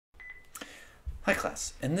Hi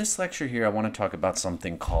class. In this lecture here, I want to talk about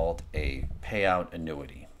something called a payout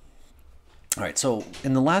annuity. All right, so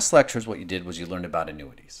in the last lectures, what you did was you learned about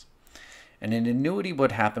annuities. And an annuity,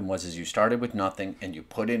 what happened was you started with nothing and you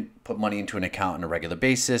put money into an account on a regular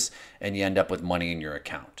basis and you end up with money in your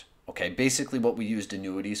account. Okay, basically what we used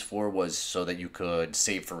annuities for was so that you could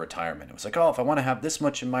save for retirement. It was like, oh, if I want to have this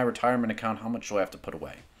much in my retirement account, how much do I have to put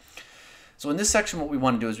away? So in this section, what we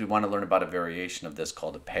want to do is we want to learn about a variation of this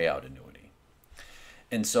called a payout annuity.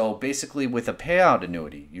 And so basically with a payout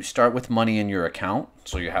annuity, you start with money in your account.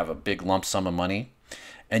 So you have a big lump sum of money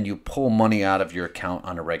and you pull money out of your account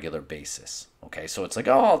on a regular basis. Okay, so it's like,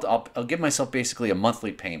 oh, I'll give myself basically a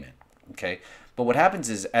monthly payment. Okay, but what happens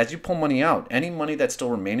is as you pull money out, any money that's still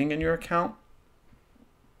remaining in your account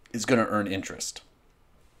is going to earn interest.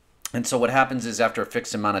 And so what happens is after a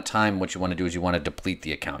fixed amount of time, what you want to do is you want to deplete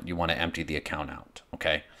the account. You want to empty the account out.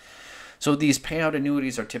 Okay. So these payout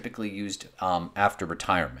annuities are typically used after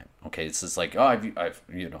retirement. Okay, this is like, oh, I've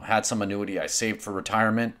had some annuity I saved for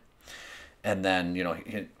retirement, and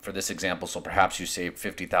then for this example, so perhaps you save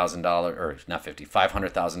 $50,000 or not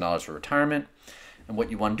 $500,000 for retirement, and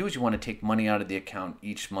what you want to do is you want to take money out of the account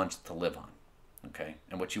each month to live on. Okay,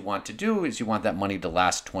 and what you want to do is you want that money to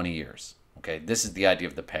last 20 years. Okay, this is the idea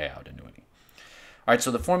of the payout annuity. All right,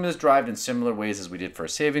 so the formula is derived in similar ways as we did for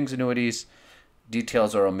savings annuities.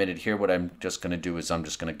 Details are omitted here. What I'm just going to do is I'm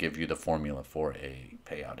just going to give you the formula for a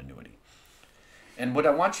payout annuity. And what I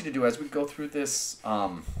want you to do as we go through this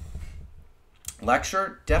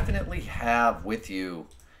lecture, definitely have with you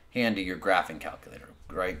handy your graphing calculator,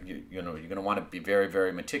 right? You're going to want to be very,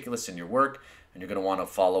 very meticulous in your work, and you're going to want to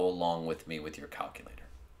follow along with me with your calculator.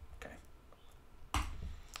 Okay.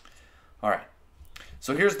 All right.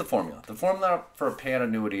 So here's the formula. The formula for a payout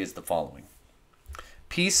annuity is the following.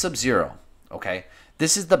 P sub 0. Okay,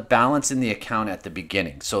 this is the balance in the account at the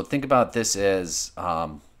beginning. So think about this as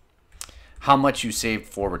how much you saved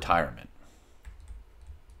for retirement.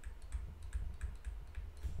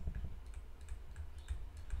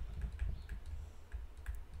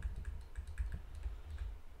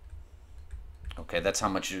 Okay, that's how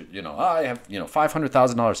much I have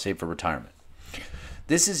 $500,000 saved for retirement.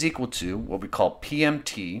 This is equal to what we call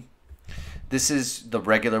PMT. This is the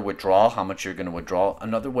regular withdrawal, how much you're going to withdraw.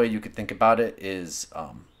 Another way you could think about it is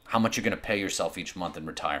how much you're going to pay yourself each month in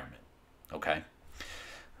retirement. Okay?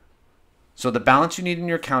 So the balance you need in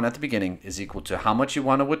your account at the beginning is equal to how much you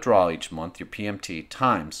want to withdraw each month, your PMT,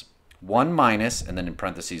 times 1 minus, and then in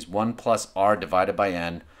parentheses, 1 plus R divided by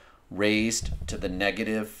N, raised to the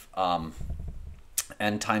negative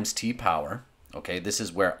N times T power. Okay, this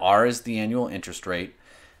is where R is the annual interest rate,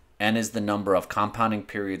 N is the number of compounding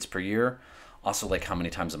periods per year, also like how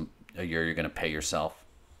many times a year you're going to pay yourself,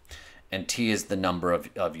 and T is the number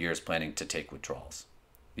of years planning to take withdrawals.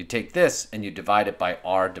 You take this and you divide it by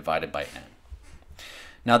R divided by N.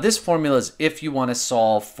 Now this formula is if you want to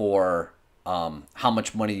solve for how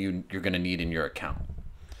much money you're going to need in your account.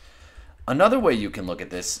 Another way you can look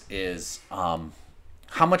at this is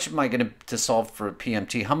how much am I going to solve for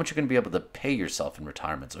PMT? How much you're going to be able to pay yourself in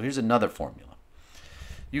retirement? So here's another formula.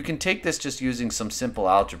 You can take this just using some simple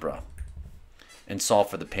algebra and solve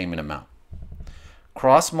for the payment amount.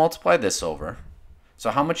 Cross multiply this over. So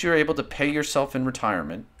how much you're able to pay yourself in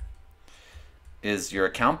retirement is your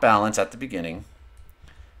account balance at the beginning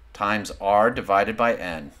times R divided by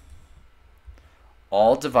N,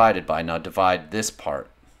 all divided by, now divide this part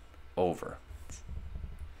over,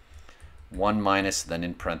 1 minus, then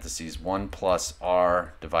in parentheses, 1 plus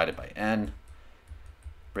R divided by N,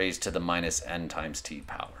 raised to the minus N times T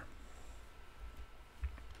power.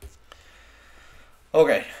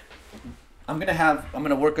 Okay, I'm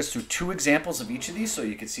gonna work us through 2 examples of each of these so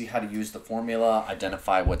you can see how to use the formula,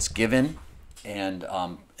 identify what's given, and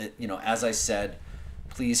as I said,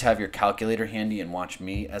 please have your calculator handy and watch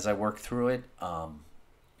me as I work through it.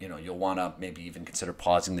 You'll want to maybe even consider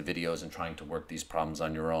pausing the videos and trying to work these problems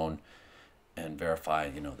on your own and verify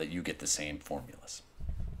that you get the same formulas.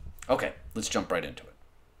 Okay, let's jump right into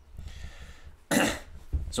it.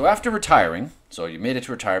 So after retiring, so you made it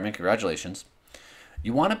to retirement, congratulations.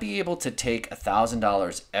 You want to be able to take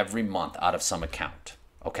 $1,000 every month out of some account.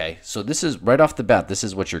 Okay, so this is right off the bat, this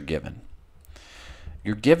is what you're given.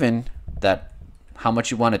 You're given that how much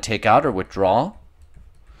you want to take out or withdraw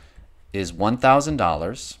is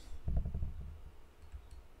 $1,000.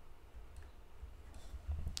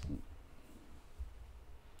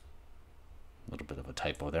 A little bit of a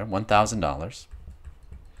typo there, $1,000.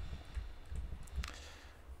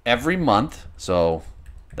 Every month, so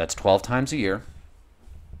that's 12 times a year,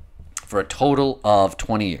 for a total of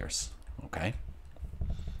 20 years, okay?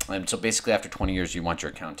 And so basically after 20 years, you want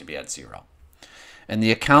your account to be at 0. And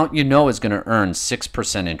the account you know is going to earn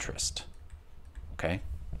 6% interest. Okay?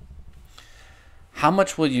 How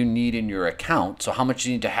much will you need in your account? So how much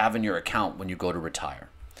you need to have in your account when you go to retire?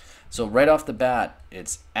 So right off the bat,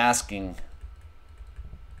 it's asking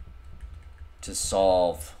to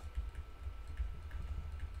solve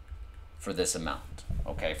for this amount,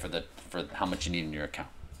 okay, for how much you need in your account.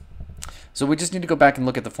 So we just need to go back and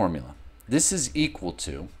look at the formula. This is equal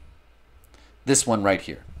to this one right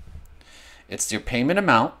here. It's your payment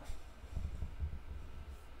amount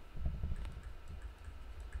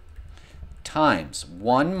times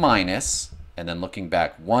 1 minus, and then looking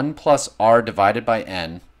back, 1 plus r divided by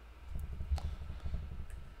n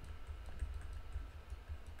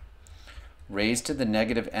raised to the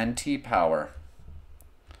negative nt power,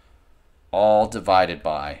 all divided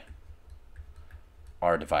by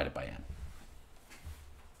r divided by n.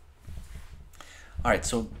 All right,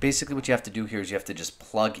 so basically what you have to do here is you have to just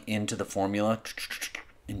plug into the formula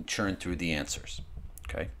and churn through the answers,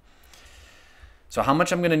 okay? So how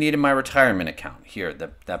much I'm going to need in my retirement account here,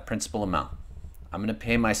 that principal amount. I'm going to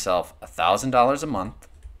pay myself $1,000 a month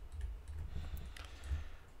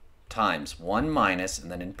times 1 minus,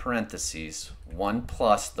 and then in parentheses, 1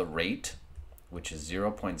 plus the rate, which is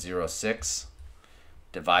 0.06,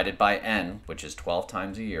 divided by n, which is 12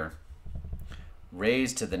 times a year,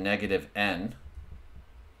 raised to the negative n,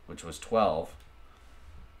 which was 12,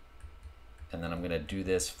 and then I'm going to do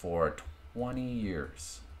this for 20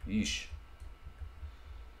 years. Yeesh.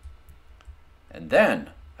 And then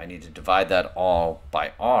I need to divide that all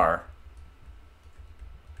by r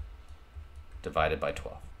divided by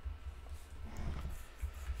 12.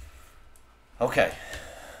 Okay,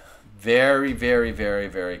 very, very, very,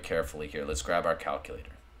 very carefully here. Let's grab our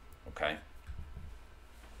calculator, okay?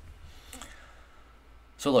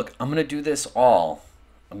 So look, I'm going to do this all.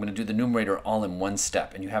 I'm going to do the numerator all in one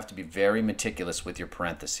step, and you have to be very meticulous with your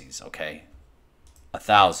parentheses, okay?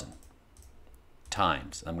 1,000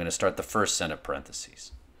 times. I'm going to start the first set of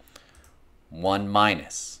parentheses. 1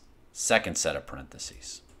 minus, second set of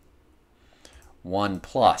parentheses. 1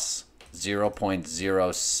 plus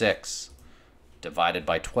 0.06 divided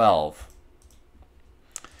by 12.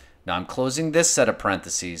 Now I'm closing this set of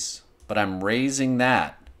parentheses, but I'm raising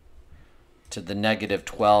that to the negative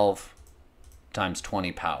 12 times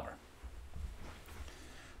 20 power.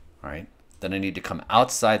 All right, then I need to come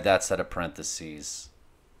outside that set of parentheses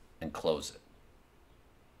and close it.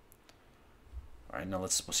 All right, now we'll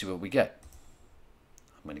see what we get.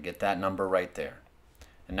 I'm going to get that number right there.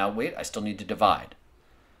 And now wait, I still need to divide.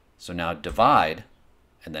 So now divide,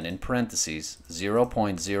 and then in parentheses,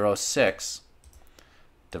 0.06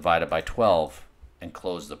 divided by 12, and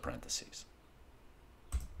close the parentheses.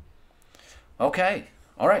 Okay,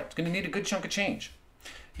 all right, it's going to need a good chunk of change.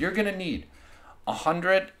 You're going to need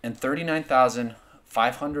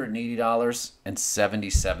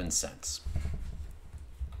 $139,580.77.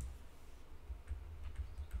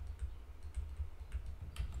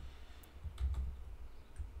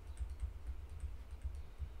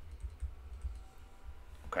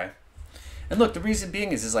 Okay. And look, the reason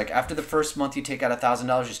being is like after the first month you take out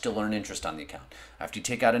 $1,000, you still earn interest on the account. After you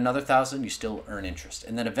take out another $1,000, you still earn interest.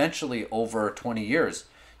 And then eventually over 20 years,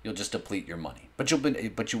 you'll just deplete your money. But you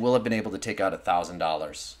will have been able to take out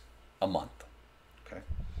 $1,000 a month. Okay.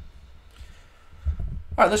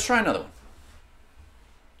 All right, let's try another one.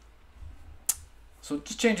 So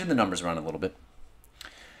just changing the numbers around a little bit.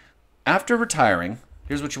 After retiring,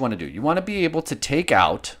 here's what you want to do. You want to be able to take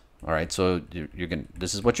out. All right, so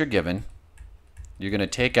this is what you're given. You're going to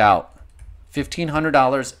take out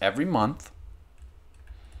 $1,500 every month.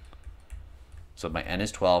 So my N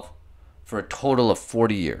is 12 for a total of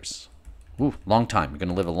 40 years. Ooh, long time. You're going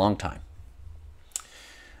to live a long time.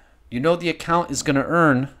 You know the account is going to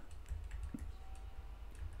earn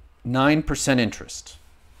 9% interest.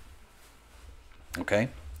 Okay?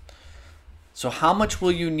 So how much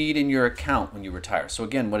will you need in your account when you retire? So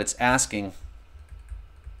again, what it's asking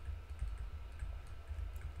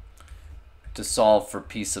to solve for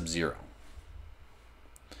P sub 0.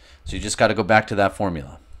 So you just got to go back to that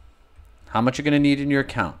formula. How much you're going to need in your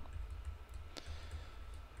account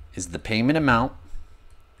is the payment amount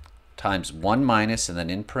times 1 minus, and then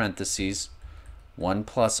in parentheses, 1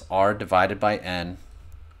 plus r divided by n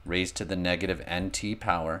raised to the negative nt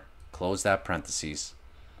power, close that parentheses,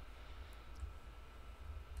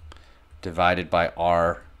 divided by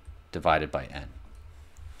r divided by n.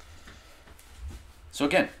 So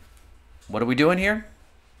again, what are we doing here?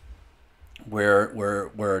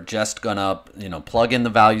 We're just gonna plug in the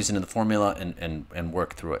values into the formula and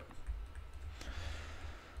work through it.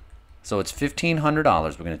 So it's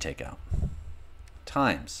 $1,500 we're gonna take out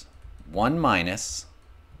times 1 minus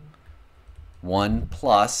 1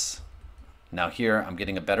 plus, now here I'm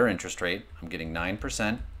getting a better interest rate. I'm getting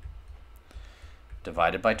 9%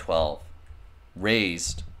 divided by 12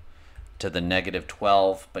 raised to the negative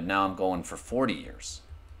 12, but now I'm going for 40 years.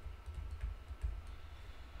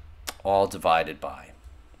 All divided by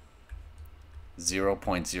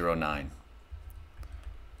 0.09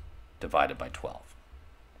 divided by 12.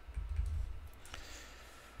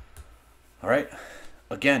 All right,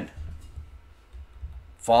 again,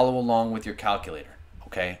 follow along with your calculator,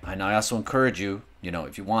 okay? And I also encourage you,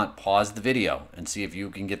 if you want, pause the video and see if you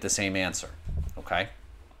can get the same answer, okay?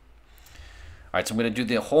 All right, so I'm going to do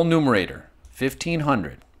the whole numerator,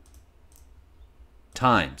 1,500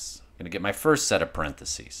 times, I'm going to get my first set of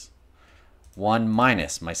parentheses, 1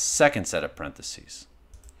 minus my second set of parentheses,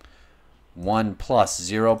 1 plus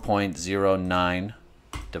 0.09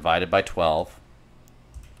 divided by 12,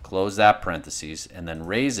 close that parentheses, and then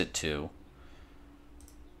raise it to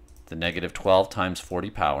the negative 12 times 40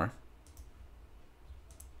 power,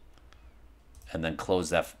 and then close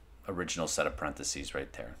that original set of parentheses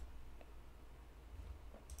right there.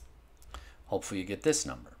 Hopefully you get this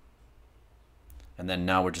number. And then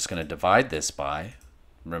now we're just going to divide this by,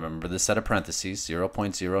 remember the set of parentheses,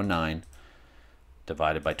 0.09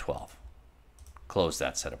 divided by 12. Close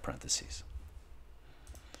that set of parentheses.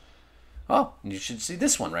 Oh, and you should see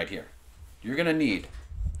this one right here. You're going to need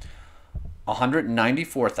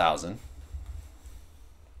 194,000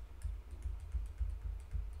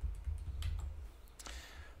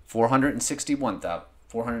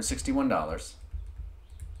 $461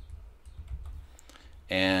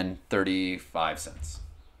 and 35 cents.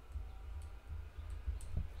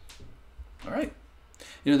 All right.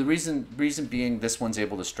 The reason being this one's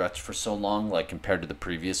able to stretch for so long, like compared to the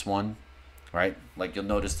previous one, right? Like you'll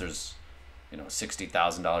notice there's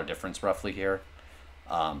 $60,000 difference roughly here.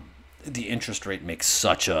 The interest rate makes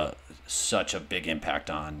such a big impact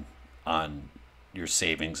on your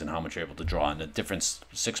savings and how much you're able to draw. And the difference,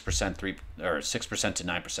 6% to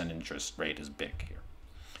 9% interest rate is big here.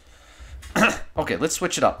 Okay, let's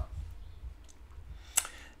switch it up.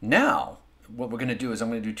 Now, what we're going to do is I'm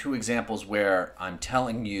going to do two examples where I'm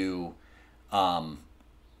telling you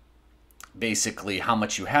basically how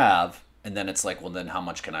much you have, and then it's like, well, then how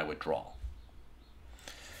much can I withdraw?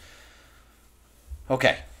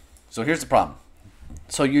 Okay, so here's the problem.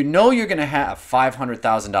 So you're going to have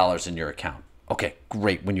 $500,000 in your account. Okay,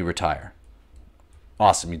 great, when you retire.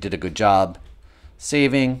 Awesome, you did a good job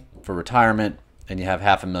saving for retirement, and you have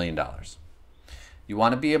 $500,000. You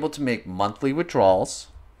want to be able to make monthly withdrawals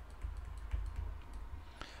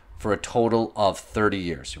for a total of 30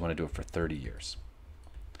 years. You want to do it for 30 years.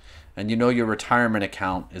 And your retirement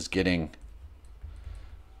account is getting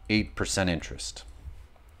 8% interest.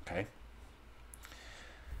 Okay?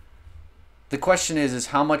 The question is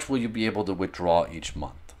how much will you be able to withdraw each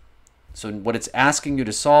month? So what it's asking you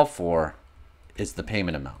to solve for is the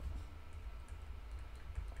payment amount.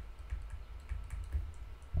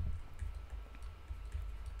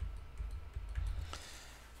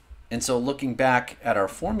 And so looking back at our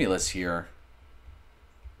formulas here,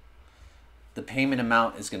 the payment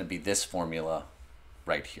amount is going to be this formula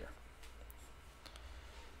right here.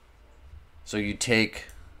 So you take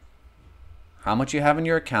how much you have in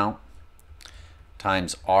your account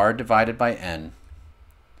times R divided by N,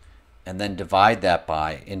 and then divide that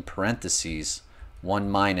by, in parentheses, 1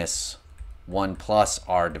 minus 1 plus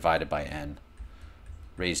R divided by N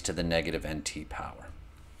raised to the negative NT power.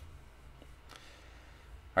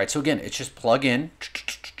 All right, so again, it's just plug in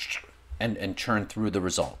and churn through the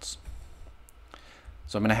results.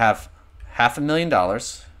 So I'm going to have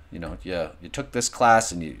 $500,000. You took this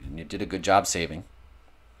class and you did a good job saving.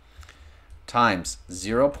 Times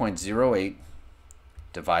 0.08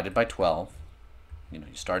 divided by 12. You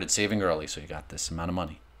started saving early, so you got this amount of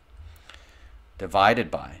money. Divided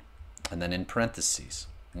by, and then in parentheses,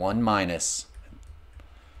 1 minus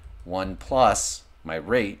 1 plus my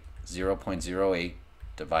rate, 0.08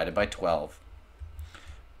 divided by 12,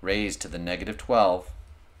 raised to the negative 12,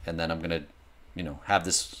 and then I'm going to, have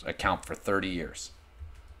this account for 30 years.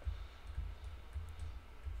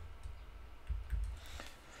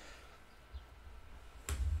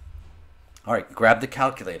 All right, grab the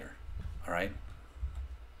calculator. All right.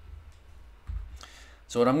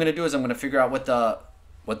 So what I'm going to do is I'm going to figure out what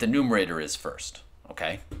the numerator is first.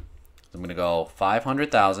 Okay. So I'm going to go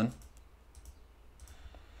 500,000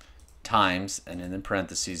 times, and in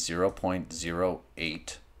parentheses,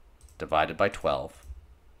 0.08 divided by 12.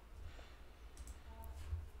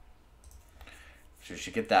 So you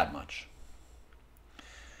should get that much.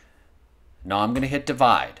 Now I'm going to hit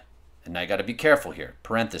divide. And now you got to be careful here.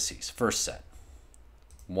 Parentheses, first set.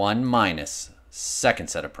 1 minus, second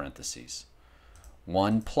set of parentheses.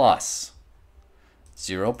 1 plus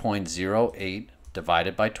 0.08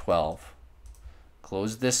 divided by 12.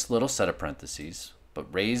 Close this little set of parentheses,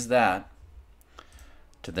 but raise that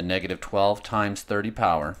to the negative 12 times 30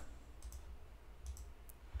 power.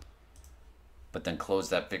 But then close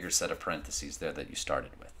that bigger set of parentheses there that you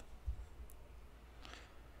started with.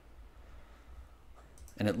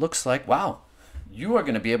 And it looks like, wow, you are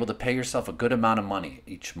going to be able to pay yourself a good amount of money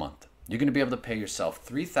each month. You're going to be able to pay yourself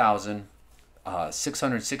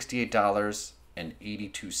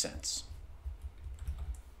 $3,668.82.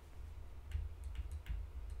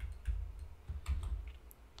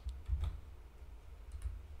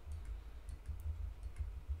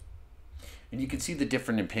 And you can see the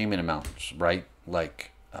different in payment amounts, right?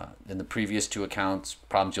 Like in the previous two accounts,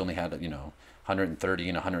 problems you only had, 130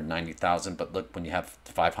 and 190,000. But look, when you have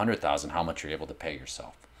 500,000, how much you're able to pay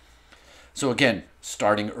yourself. So again,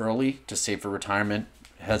 starting early to save for retirement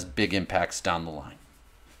has big impacts down the line.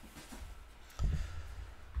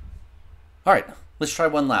 All right, let's try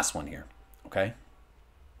one last one here, okay?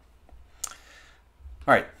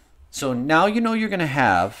 All right, so now you know you're going to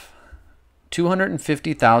have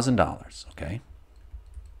 $250,000, okay?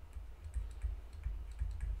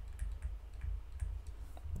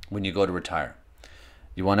 When you go to retire.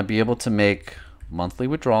 You want to be able to make monthly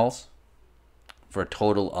withdrawals for a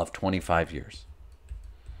total of 25 years.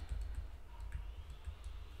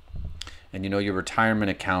 And you know your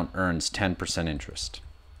retirement account earns 10% interest.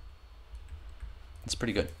 That's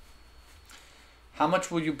pretty good. How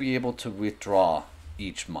much will you be able to withdraw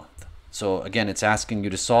each month? So again, it's asking you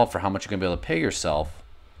to solve for how much you're going to be able to pay yourself.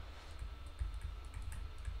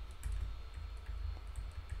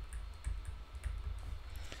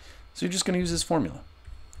 So you're just going to use this formula.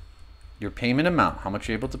 Your payment amount, how much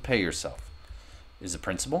you're able to pay yourself, is the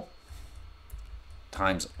principal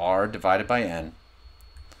times R divided by N,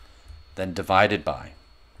 then divided by,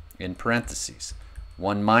 in parentheses,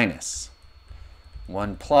 1 minus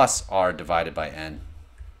 1 plus R divided by N,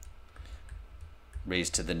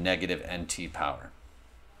 raised to the negative NT power.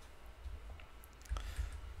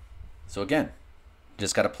 So again,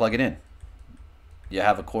 just got to plug it in. You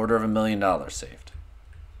have $250,000 saved.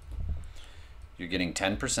 You're getting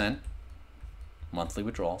 10% monthly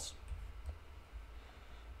withdrawals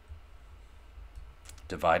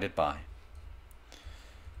divided by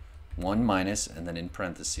 1 minus, and then in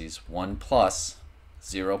parentheses, 1 plus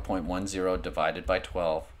 0.10 divided by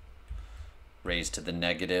 12 raised to the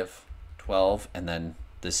negative 12, and then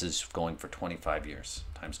this is going for 25 years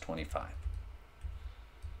times 25.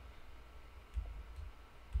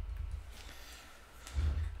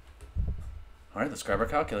 All right, let's grab our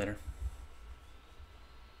calculator.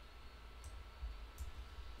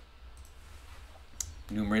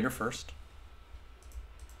 Numerator first.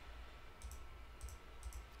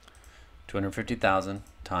 250,000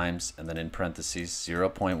 times, and then in parentheses,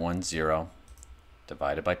 0.10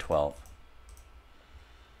 divided by 12.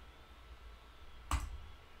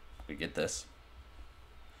 We get this.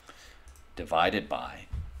 Divided by,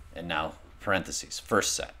 and now parentheses,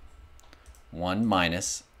 first set. 1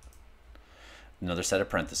 minus, another set of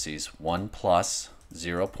parentheses, 1 plus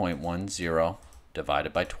 0.10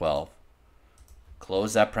 divided by 12.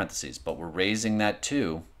 Close that parentheses, but we're raising that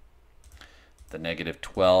to the negative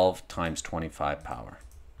 12 times 25 power.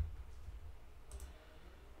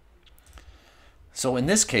 So in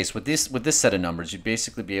this case, with this set of numbers, you'd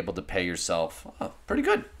basically be able to pay yourself pretty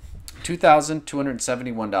good,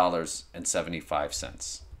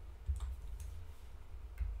 $2,271.75.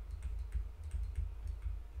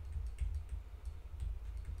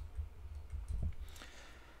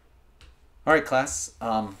 All right, class.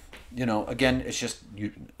 Again, it's just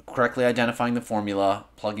you correctly identifying the formula,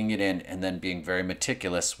 plugging it in, and then being very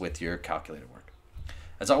meticulous with your calculator work.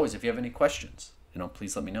 As always, if you have any questions,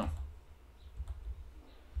 please let me know.